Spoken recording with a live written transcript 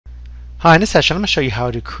Hi, in this session I'm going to show you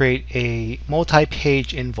how to create a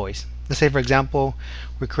multi-page invoice. Let's say, for example,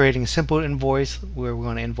 we're creating a simple invoice where we're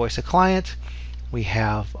going to invoice a client. We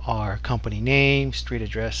have our company name, street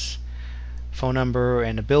address, phone number,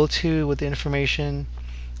 and a bill to with the information.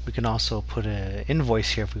 We can also put an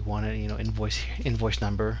invoice here if we want it, invoice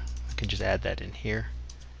number. I can just add that in here.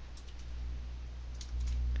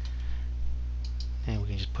 And we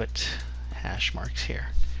can just put hash marks here.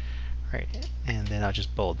 Right, and then I'll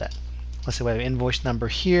just bold that. Let's say we have an invoice number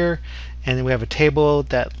here, and then we have a table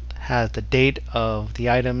that has the date of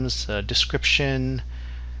the items, description,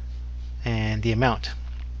 and the amount.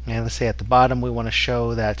 And let's say at the bottom we want to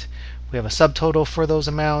show that we have a subtotal for those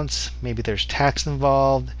amounts. Maybe there's tax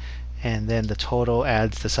involved, and then the total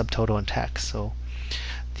adds the subtotal and tax. So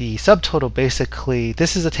the subtotal, basically,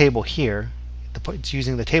 this is a table here. It's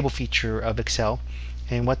using the table feature of Excel.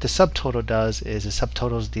 And what the subtotal does is it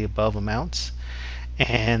subtotals the above amounts.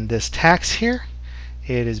 And this tax here,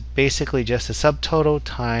 it is basically just a subtotal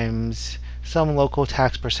times some local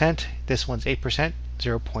tax percent. This one's 8%,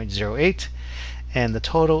 0.08. And the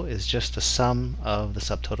total is just the sum of the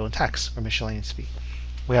subtotal and tax, or miscellaneous fee.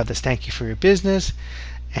 We have this thank you for your business.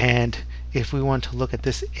 And if we want to look at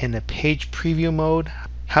this in a page preview mode,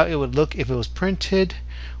 how it would look if it was printed,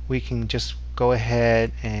 we can just go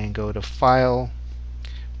ahead and go to File,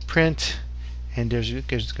 Print, and there's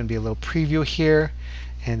going to be a little preview here,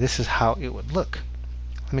 and this is how it would look.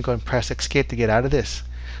 Let me go and press Escape to get out of this.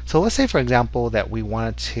 So let's say, for example, that we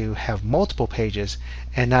wanted to have multiple pages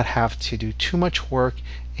and not have to do too much work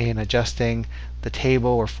in adjusting the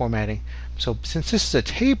table or formatting. So since this is a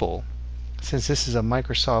table, since this is a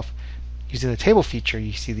Microsoft using the table feature,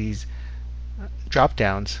 you see these drop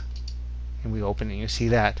downs, and we open it and you see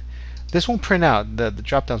that. This won't print out, the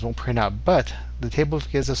drop downs won't print out, but the table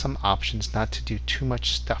gives us some options not to do too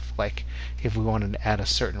much stuff. Like if we wanted to add a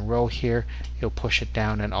certain row here, it'll push it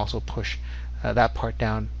down and also push that part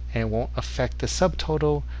down, and it won't affect the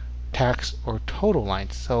subtotal, tax, or total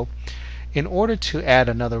lines. So in order to add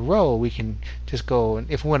another row, we can just go,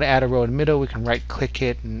 and if we want to add a row in the middle, we can right click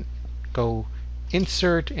it and go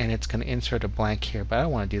insert, and it's going to insert a blank here, but I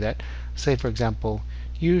don't want to do that. Say, for example,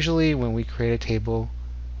 usually when we create a table,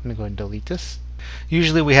 let me go and delete this.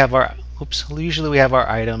 Usually we have our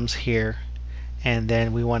items here, and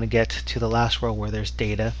then we want to get to the last row where there's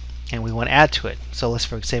data, and we want to add to it. So let's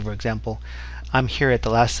say, for example, I'm here at the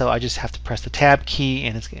last cell. I just have to press the tab key,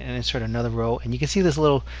 and it's going to insert another row. And you can see this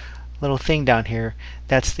little thing down here.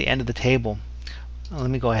 That's the end of the table. Let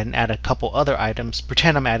me go ahead and add a couple other items.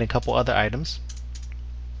 Pretend I'm adding a couple other items.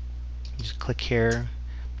 Just click here,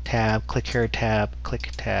 tab, click here, tab, click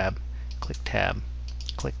tab, click tab,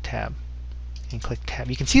 click tab, and click tab.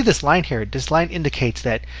 You can see this line here. This line indicates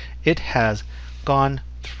that it has gone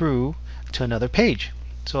through to another page.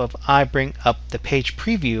 So if I bring up the page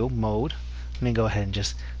preview mode, let me go ahead and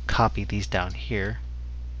just copy these down here.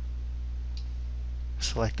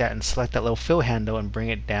 Select that and select that little fill handle and bring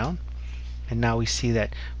it down. And now we see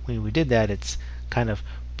that when we did that, it's kind of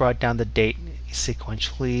brought down the date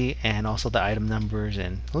sequentially and also the item numbers.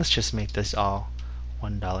 And let's just make this all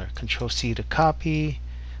 $1. Control C to copy,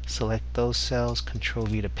 select those cells, Control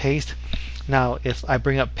V to paste. Now if I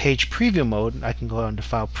bring up page preview mode, I can go on to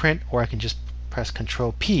File, Print, or I can just press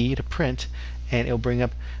Control P to print, and it'll bring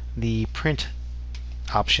up the print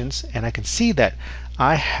options, and I can see that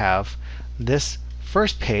I have this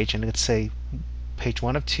first page, and it could say page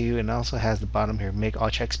 1 of 2, and it also has the bottom here, make all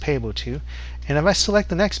checks payable to. And if I select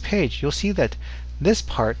the next page, you'll see that this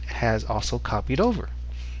part has also copied over.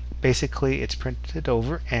 Basically, it's printed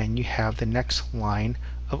over, and you have the next line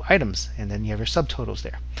of items, and then you have your subtotals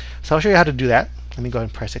there. So I'll show you how to do that. Let me go ahead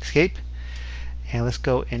and press Escape, and let's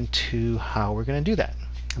go into how we're going to do that.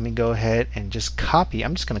 Let me go ahead and just copy.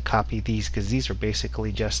 I'm just going to copy these because these are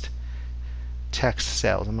basically just text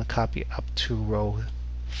cells. I'm going to copy up to row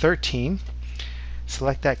 13.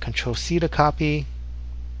 Select that, Control C to copy,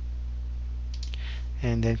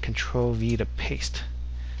 and then Control V to paste.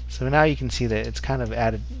 So now you can see that it's kind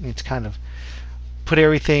of put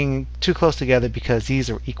everything too close together because these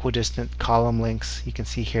are equidistant column links. You can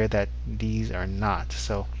see here that these are not.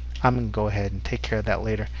 So I'm going to go ahead and take care of that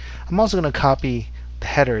later. I'm also going to copy the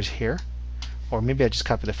headers here, or maybe I just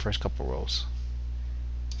copy the first couple rows.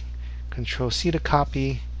 Control C to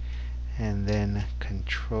copy, and then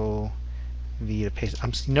Control V to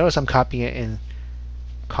paste. Notice I'm copying it in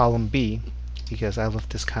column B because I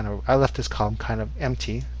left this column kind of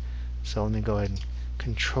empty. So let me go ahead and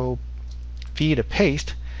Control V to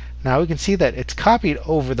paste. Now we can see that it's copied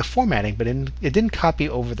over the formatting, but it didn't copy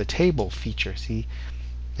over the table feature. See,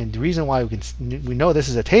 And the reason why we know this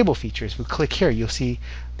is a table feature is if we click here, you'll see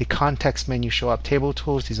the context menu show up, Table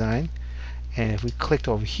Tools Design. And if we clicked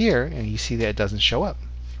over here, and you see that it doesn't show up,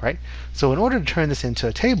 right? So in order to turn this into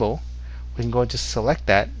a table, we can go and just select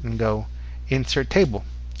that and go Insert Table,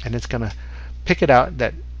 and it's going to pick it out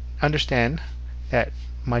that understand that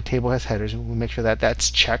my table has headers, and we'll make sure that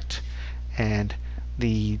that's checked, and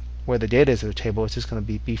where the data is of the table is just going to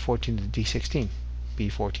be B14 to D16.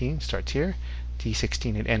 B14 starts here,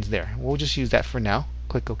 D16 it ends there. We'll just use that for now.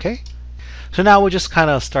 Click OK. So now we'll just kind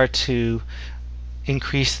of start to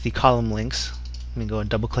increase the column links. Let me go and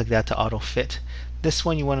double click that to auto fit. This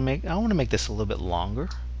one I want to make this a little bit longer.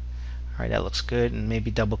 Alright, that looks good, and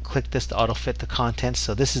maybe double click this to auto fit the contents.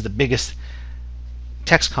 So this is the biggest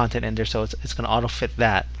text content in there, so it's going to auto fit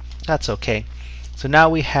that. That's okay. So now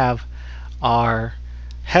we have our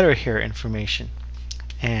header here information,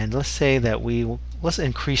 and let's say that let's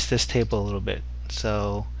increase this table a little bit.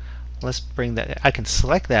 So let's bring that. I can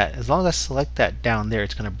select that. As long as I select that down there,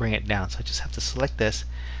 it's going to bring it down. So I just have to select this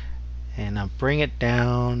and I'll bring it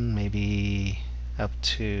down maybe up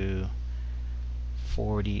to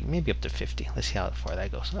 40, maybe up to 50. Let's see how far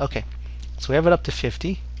that goes. Okay, so we have it up to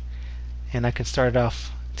 50, and I can start it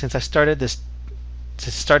off. Since I started this, it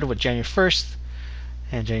started with January 1st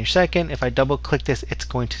and January 2nd. If I double click this, it's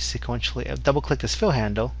going to sequentially double click this fill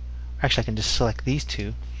handle. Actually, I can just select these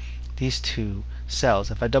two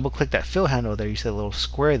cells. If I double click that fill handle there, you see a little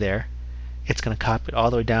square there, it's going to copy it all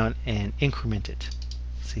the way down and increment it.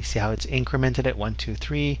 So you see how it's incremented it, 1, 2,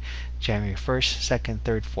 3, January 1st, 2nd,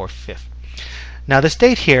 3rd, 4th, 5th. Now this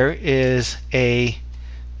date here is a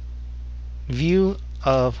view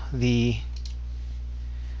of the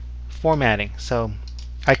formatting. So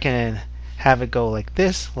I can have it go like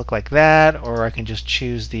this, look like that, or I can just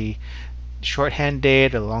choose the shorthand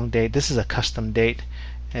date or long date. This is a custom date.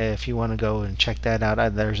 If you want to go and check that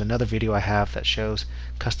out, there's another video I have that shows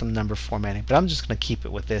custom number formatting, but I'm just going to keep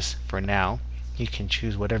it with this for now. You can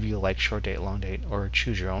choose whatever you like, short date, long date, or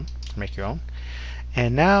choose your own, make your own.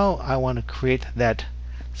 And now I want to create that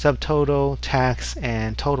subtotal, tax,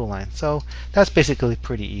 and total line. So that's basically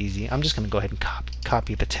pretty easy. I'm just going to go ahead and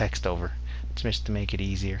copy the text over just to make it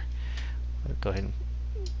easier. Go ahead and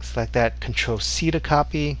select that, Control C to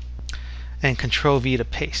copy, and Control V to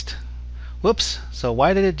paste. Whoops, so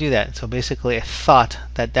why did it do that? So basically it thought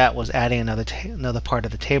that that was adding another part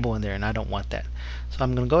of the table in there, and I don't want that. So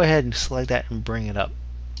I'm going to go ahead and select that and bring it up.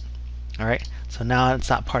 Alright, so now it's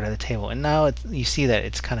not part of the table, and now you see that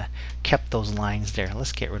it's kind of kept those lines there.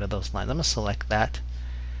 Let's get rid of those lines. I'm going to select that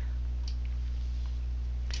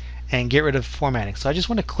and get rid of formatting. So I just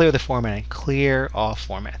want to clear the formatting, clear all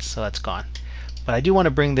formats, so that's gone. But I do want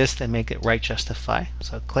to bring this and make it right justify,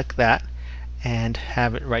 so click that and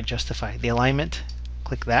have it right justify. The alignment,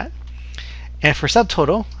 click that. And for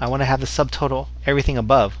subtotal, I want to have the subtotal everything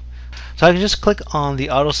above. So I can just click on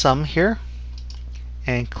the auto sum here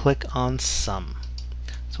and click on sum.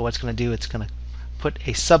 So what it's going to do, it's going to put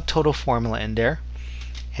a subtotal formula in there,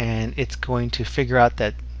 and it's going to figure out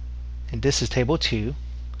that, and this is table 2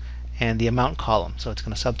 and the amount column, so it's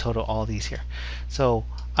going to subtotal all these here. So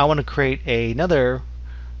I want to create another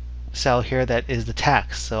cell here that is the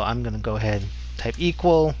tax, so I'm going to go ahead and type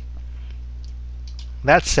equal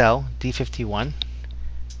that cell D51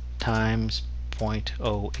 times 0.08,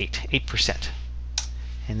 8%,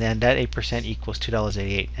 and then that 8% equals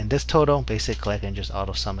 $2.88, and this total basically I can just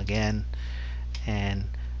auto sum again, and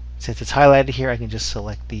since it's highlighted here I can just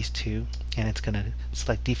select these two, and it's going to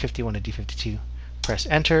select D51 to D52, press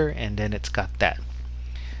enter, and then it's got that.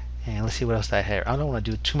 And let's see what else I have. I don't want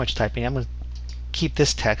to do too much typing. I'm going to keep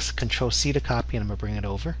this text, Control C to copy, and I'm going to bring it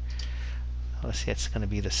over. Let's see, it's going to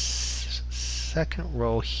be the second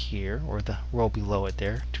row here, or the row below it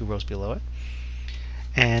there, 2 rows below it.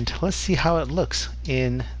 And let's see how it looks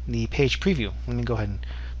in the page preview. Let me go ahead and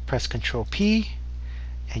press Control P,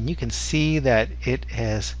 and you can see that it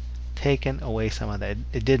has taken away some of that.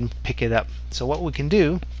 It didn't pick it up. So what we can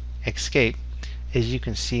do, escape, is you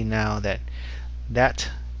can see now that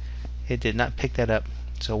it did not pick that up.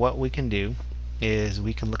 So what we can do is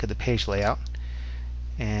we can look at the page layout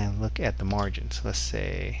and look at the margins. Let's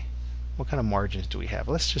say, what kind of margins do we have?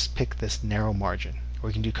 Let's just pick this narrow margin, or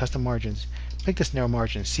we can do custom margins. Pick this narrow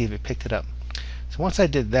margin and see if it picked it up. So once I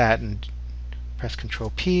did that and press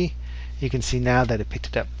Control P, you can see now that it picked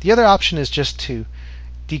it up. The other option is just to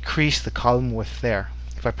decrease the column width there.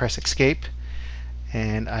 If I press escape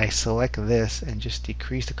and I select this and just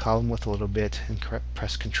decrease the column width a little bit and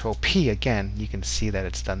press Control P again, you can see that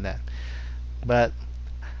it's done that. But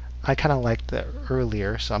I kind of liked that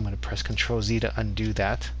earlier, so I'm going to press Control Z to undo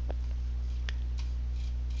that.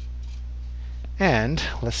 And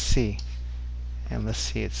let's see. Let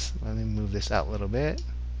me move this out a little bit.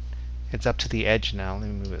 It's up to the edge now. Let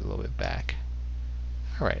me move it a little bit back.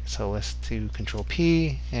 Alright, so let's do Control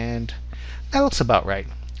P, and that looks about right.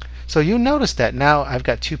 So you'll notice that now I've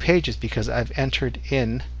got 2 pages because I've entered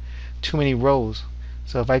in too many rows.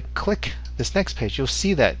 So if I click this next page, you'll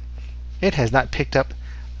see that it has not picked up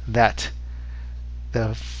that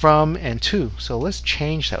the from and to. So let's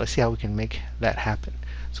change that. Let's see how we can make that happen.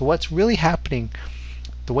 So what's really happening,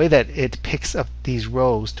 the way that it picks up these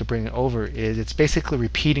rows to bring it over, is it's basically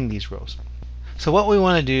repeating these rows. So what we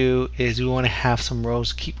want to do is we want to have some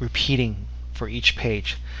rows keep repeating for each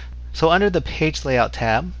page. So under the Page Layout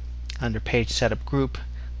tab, under Page Setup Group,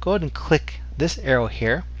 go ahead and click this arrow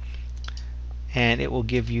here, and it will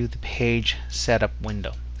give you the Page Setup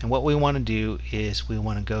window. And what we want to do is we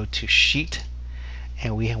want to go to Sheet,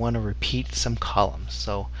 and we want to repeat some columns.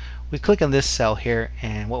 So we click on this cell here,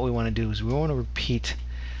 and what we want to do is we want to repeat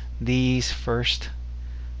these first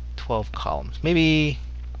 12 columns. Maybe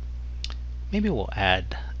we'll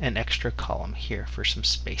add an extra column here for some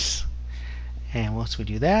space. And once we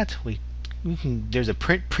do that, there's a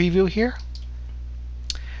print preview here.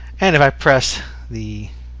 And if I press the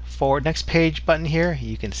forward next page button here,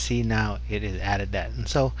 you can see now it has added that. And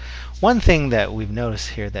so one thing that we've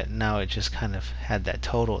noticed here, that now it just kind of had that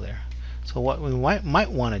total there. So what we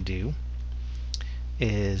might want to do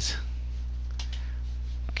is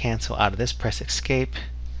cancel out of this, press Escape,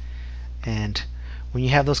 and when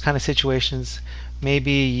you have those kind of situations,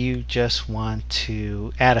 maybe you just want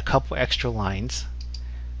to add a couple extra lines.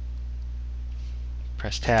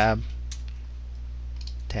 Press Tab,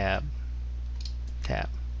 Tab, Tab.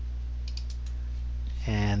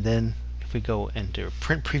 And then if we go into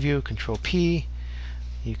Print Preview, Control P,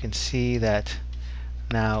 you can see that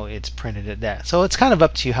now it's printed at that. So it's kind of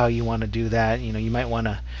up to you how you want to do that. You might want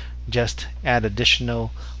to just add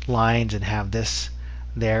additional lines and have this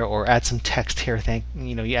there, or add some text here.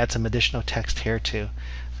 You add some additional text here to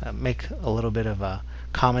make a little bit of a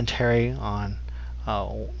commentary on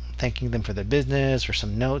thanking them for their business, or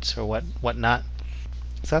some notes or whatnot.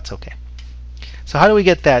 So that's okay. So how do we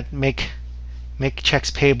get that make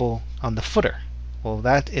checks payable on the footer? Well,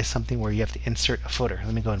 that is something where you have to insert a footer.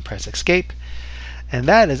 Let me go ahead and press Escape, and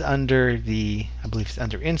that is under the, I believe it's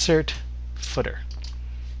under Insert, Footer.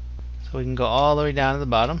 So we can go all the way down to the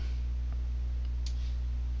bottom.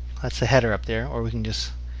 That's the header up there, or we can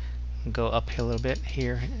just go up here a little bit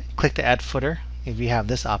here, click to add footer if you have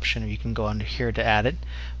this option, or you can go under here to add it.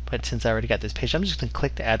 But since I already got this page, I'm just going to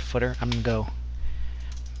click to add footer. I'm going to go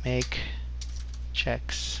make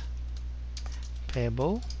checks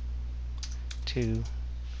payable to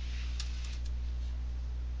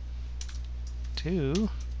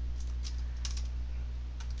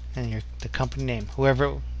and the company name,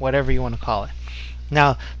 whatever you want to call it.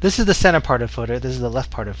 Now, this is the center part of footer, this is the left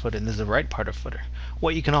part of footer, and this is the right part of footer.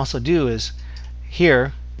 What you can also do is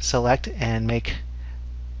here select and make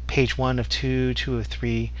page 1 of 2, 2 of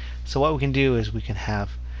 3. So what we can do is we can have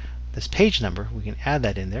this page number, we can add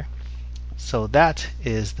that in there. So that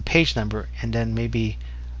is the page number, and then maybe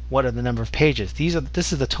what are the number of pages.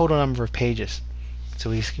 This is the total number of pages. So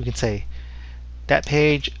you can say that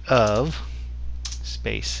page of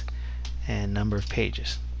space and number of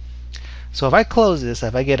pages. So if I close this,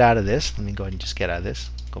 if I get out of this, let me go ahead and just get out of this,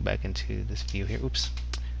 go back into this view here, oops,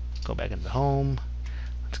 go back into the home,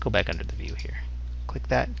 let's go back under the view here, click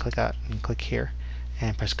that, click out, and click here,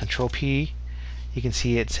 and press Control P. You can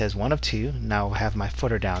see it says 1 of 2. Now I have my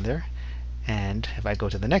footer down there, and if I go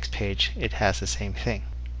to the next page, it has the same thing.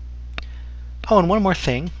 Oh, and one more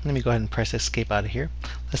thing, let me go ahead and press Escape out of here.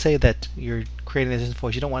 Let's say that you're creating this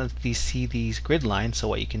invoice, you don't want to see these grid lines, so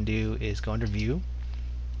what you can do is go under View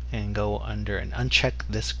and go under and uncheck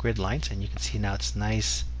this grid lines, and you can see now it's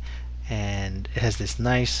nice, and it has this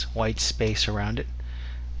nice white space around it,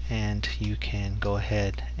 and you can go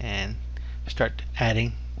ahead and start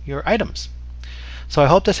adding your items. So I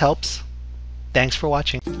hope this helps. Thanks for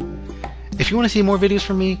watching. If you want to see more videos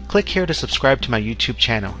from me, click here to subscribe to my YouTube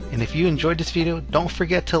channel. And if you enjoyed this video, don't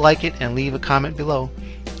forget to like it and leave a comment below.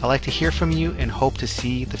 I like to hear from you and hope to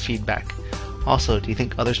see the feedback. Also, do you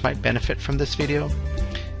think others might benefit from this video?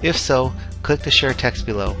 If so, click the share text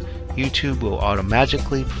below. YouTube will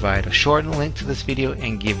automatically provide a shortened link to this video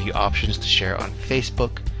and give you options to share on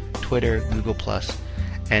Facebook, Twitter, Google+,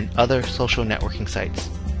 and other social networking sites.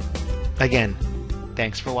 Again,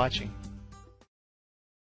 thanks for watching.